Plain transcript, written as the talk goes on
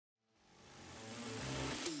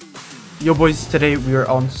Yo boys, today we are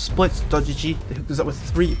on splits.gg. They hooked us up with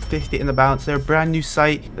 350 in the balance. They're a brand new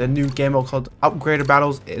site, a new game mode called Upgrader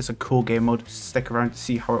Battles. It is a cool game mode. Stick around to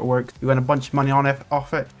see how it works. You win a bunch of money on it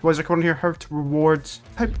off it. You guys are coming here, head to rewards.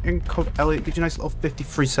 Type in code Elliot, gives you a nice little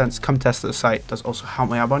 53 cents. Come test the site. Does also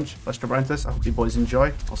help me out a bunch. Let's jump right into this. I hope you boys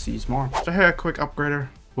enjoy. I'll see you tomorrow. So here, a quick upgrader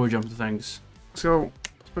before we jump into things. Let's go.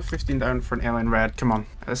 Put 15 down for an alien red. Come on.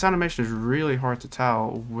 This animation is really hard to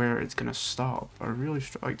tell where it's gonna stop. I really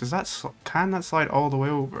like. Can that slide all the way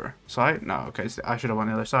over? Side? No. Okay. So I should have went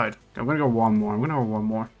the other side. Okay, I'm gonna go one more. I'm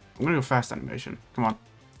gonna go fast animation. Come on.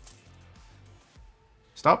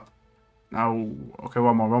 Stop. No. Okay.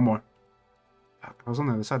 One more. I was on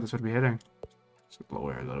the other side. This would be hitting. Let's blow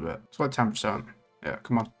air a little bit. It's like 10%. Yeah.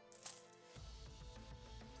 Come on.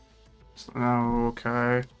 No.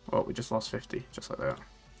 Okay. Well, we just lost 50, just like that.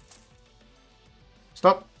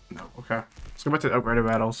 Stop. No, okay. Let's go back to the upgraded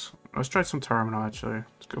battles. Let's try some terminal actually.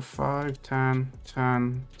 Let's go 5, 10,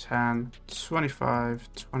 10, 10, 25,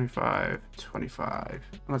 25, 25.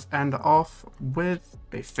 And let's end off with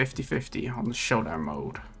a 50-50 on the showdown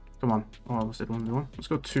mode. Come on. Oh, I almost did 1v1. Let's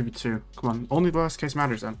go 2v2. Come on. Only the last case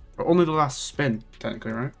matters then. Or only the last spin,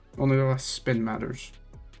 technically, right? Only the last spin matters.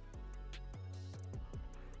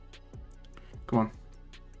 Come on.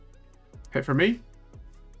 Hit for me?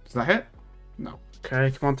 Does that hit? No.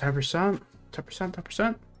 Okay, come on, 10%. 10%,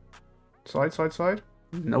 10%. Slide.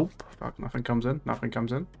 Nope. Fuck, nothing comes in.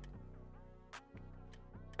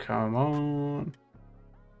 Come on.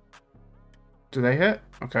 Do they hit?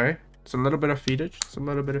 Okay. It's a little bit of feedage. Come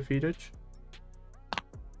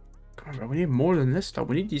on, bro. We need more than this stuff.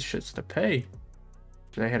 We need these shits to pay.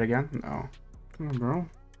 Do they hit again? No. Come on, bro.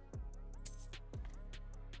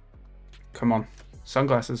 Come on.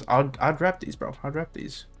 Sunglasses. I'd wrap these, bro. I'd wrap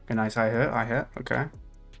these. Okay, nice. I hit. Okay.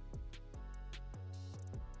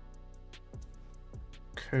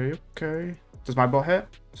 Okay. Does my ball hit?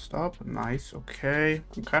 Stop. Nice. Okay.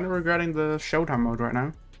 I'm kind of regretting the showtime mode right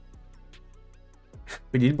now.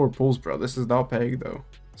 We need more pulls, bro. This is not paying, though.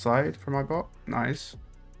 Slide for my ball. Nice.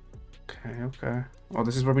 Okay. Oh,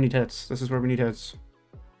 this is where we need hits. That's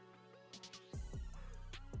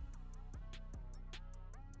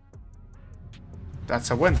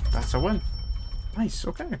a win. Nice,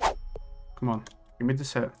 okay. Come on. Give me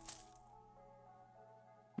this hit.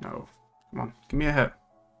 No. Come on. Give me a hit.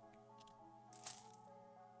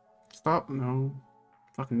 Stop. No.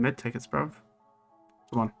 Fucking mid tickets, bruv.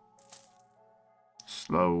 Come on.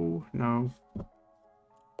 Slow. No.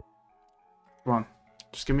 Come on.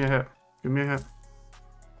 Just give me a hit.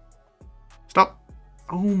 Stop.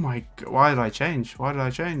 Oh my god. Why did I change?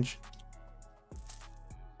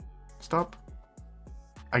 Stop.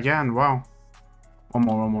 Again, wow. One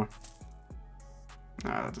more.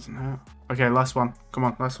 Nah, that doesn't hurt. Okay, last one. Come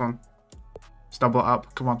on, last one. Let's double it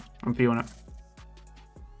up. Come on, I'm peeling it.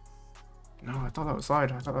 No, I thought that was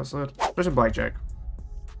slide. There's a blackjack.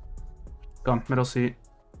 Gone, middle seat.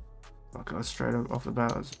 Okay, let's straight up off the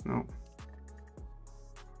bat. No.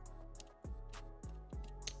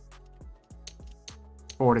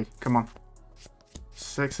 $40, come on.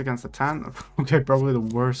 6 against the 10. Okay, probably the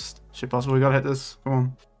worst shit possible. We gotta hit this. Come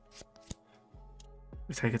on.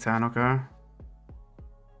 We take a 10, okay.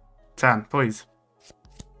 10, please.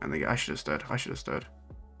 And I should have stood.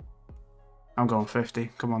 I'm going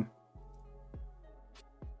 50. Come on.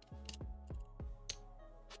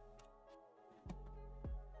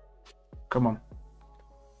 Come on.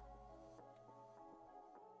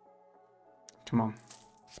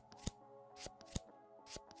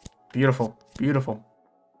 Beautiful.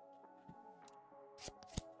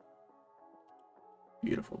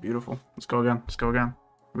 Let's go again.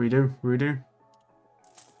 Redo.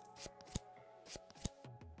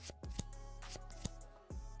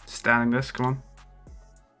 Standing this, come on.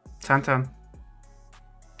 10.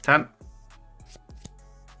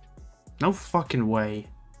 No fucking way.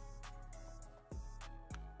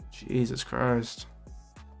 Jesus Christ.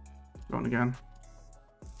 Going again.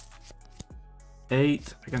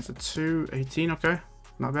 8 against a 2. 18, okay.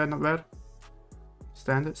 Not bad.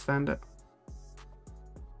 Stand it.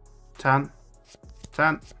 10.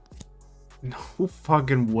 No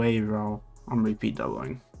fucking way, bro. I'm repeat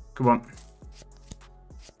doubling. Come on.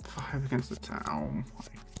 5 against the 10. Oh my.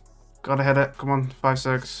 Gotta hit it. Come on. 5,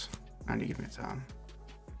 6. And you give me a 10.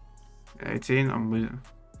 18. I'm losing.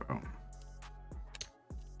 Bro.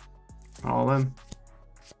 All in.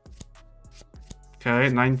 Okay.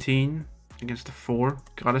 19 against the 4.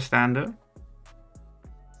 Gotta stand it.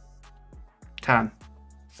 10.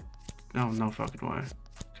 No fucking way.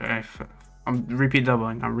 Okay. I'm repeat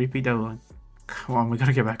doubling. Come on, we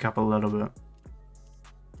gotta get back up a little bit.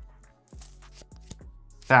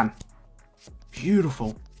 10.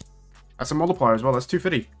 Beautiful. That's a multiplier as well. That's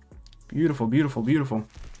 250. Beautiful, beautiful, beautiful.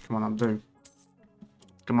 Come on, Abdu.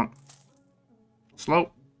 Come on.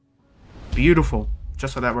 Slow. Beautiful.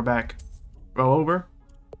 Just like that, we're back. Roll over.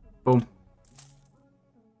 Boom.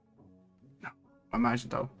 No, imagine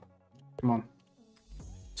though. Come on.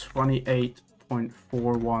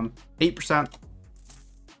 28.41. 8%.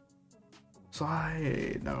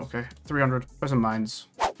 Slide. No, okay. 300. For some mines.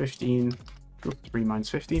 15. Go 3 mines.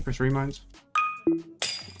 15 for 3 mines.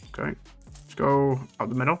 Okay. Let's go out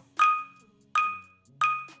the middle.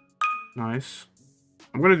 Nice.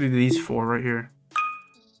 I'm gonna do these 4 right here.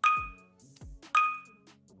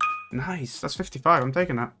 Nice. That's 55. I'm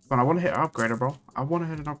taking that. But I want to hit an upgrader, bro. I want to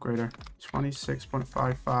hit an upgrader.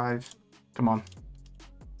 26.55. Come on.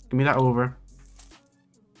 Give me that over.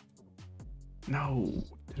 No.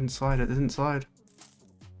 Didn't slide. It didn't slide.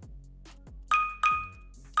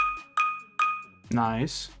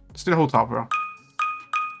 Nice. Let's do the whole top, bro.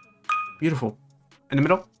 Beautiful. In the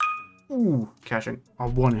middle. Ooh. Cashing. I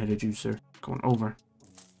want to hit a juicer. Going over.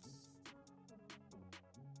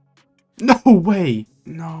 No way.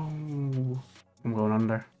 No. I'm going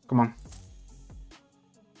under. Come on.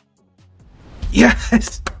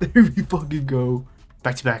 Yes. There we fucking go.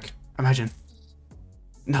 Back to back. Imagine.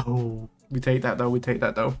 No. We take that though. We take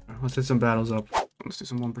that though. Let's hit some battles up. Let's do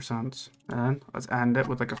some 1%. And let's end it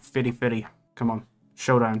with like a 50-50. Come on.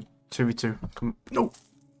 Showdown. 2v2. Come on. No.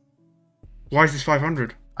 Why is this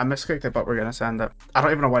 500? I misclicked it, but we're gonna send it. I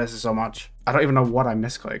don't even know why this is so much. I don't even know what I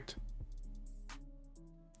misclicked.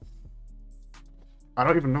 I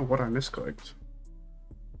don't even know what I misclicked.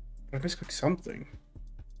 I misclicked something.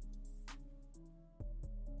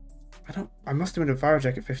 I must have been a fire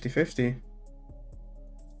jacket 50-50.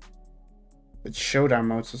 It's showdown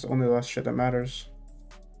mode, so it's only the last shit that matters.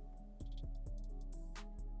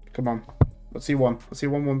 Come on. Let's see one. Let's see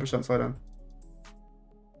 1% slide in.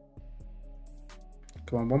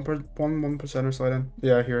 Come on, 1% slide in.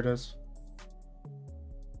 Yeah, here it is.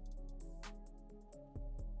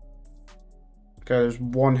 Okay, there's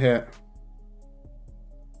one hit.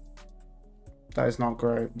 That is not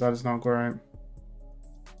great. That is not great.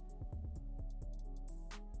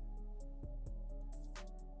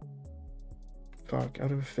 Fuck,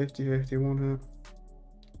 out of a 50-50, one hit.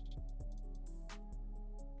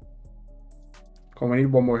 Come on, we need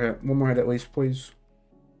one more hit. One more hit at least, please.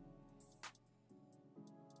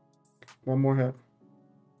 One more hit.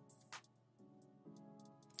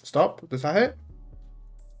 Stop. Does that hit?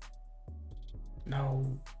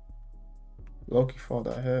 No. Loki fought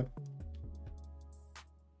that hit.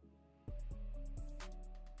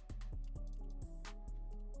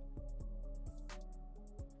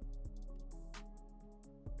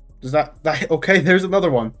 Does that okay, there's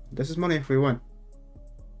another one. This is money if we win.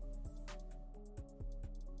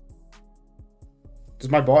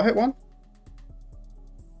 Does my bot hit one?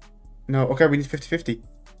 No, okay, we need 50-50.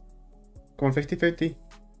 Come on, 50-50.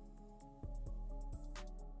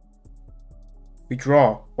 We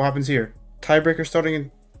draw. What happens here? Tiebreaker starting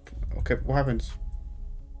in... Okay, what happens?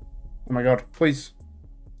 Oh my god, please.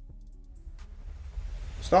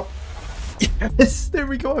 Stop. Yes, there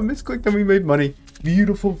we go. I misclicked and we made money.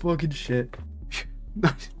 Beautiful fucking shit.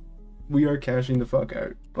 We are cashing the fuck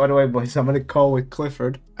out. By the way, boys, I'm gonna call with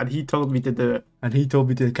Clifford, and he told me to do it. And he told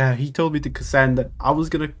me to send it. I was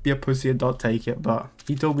gonna be a pussy and not take it, but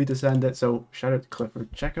he told me to send it. So shout out to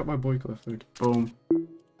Clifford. Check out my boy Clifford. Boom.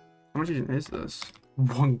 How much is this?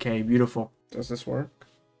 1K. Beautiful. Does this work?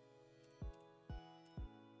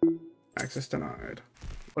 Access denied.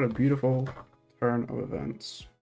 What a beautiful turn of events.